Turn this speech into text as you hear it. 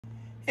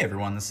Hey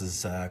everyone, this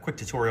is a quick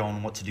tutorial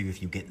on what to do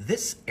if you get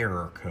this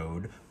error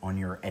code on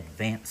your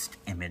advanced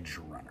image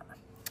runner.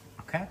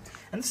 Okay,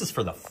 and this is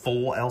for the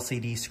full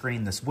LCD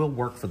screen. This will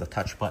work for the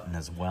touch button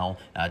as well,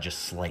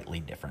 just slightly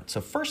different.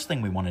 So first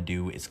thing we want to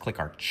do is click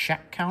our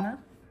check counter,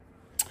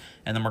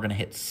 and then we're going to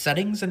hit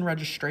Settings and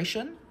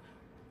Registration,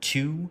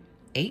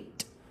 2.8,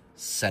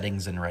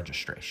 Settings and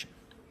Registration.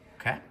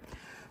 Okay,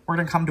 we're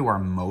going to come to our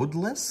mode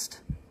list,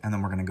 and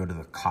then we're going to go to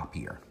the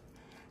copier.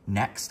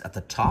 Next, at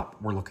the top,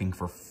 we're looking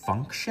for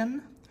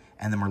function,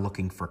 and then we're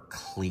looking for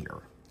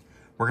clear.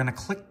 We're going to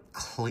click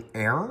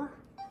clear,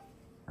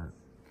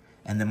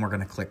 and then we're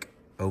going to click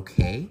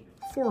OK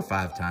 4 or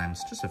 5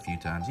 times, just a few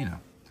times, you know.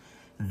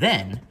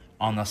 Then,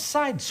 on the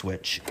side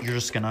switch, you're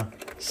just going to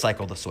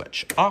cycle the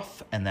switch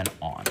off and then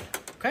on,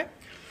 okay?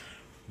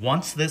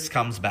 Once this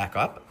comes back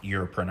up,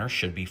 your printer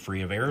should be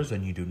free of errors,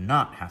 and you do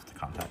not have to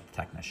contact the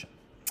technician.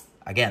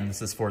 Again,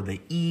 this is for the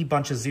E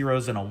bunch of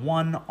zeros and a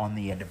 1 on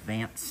the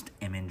Advanced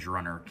Image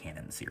Runner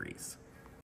Canon series.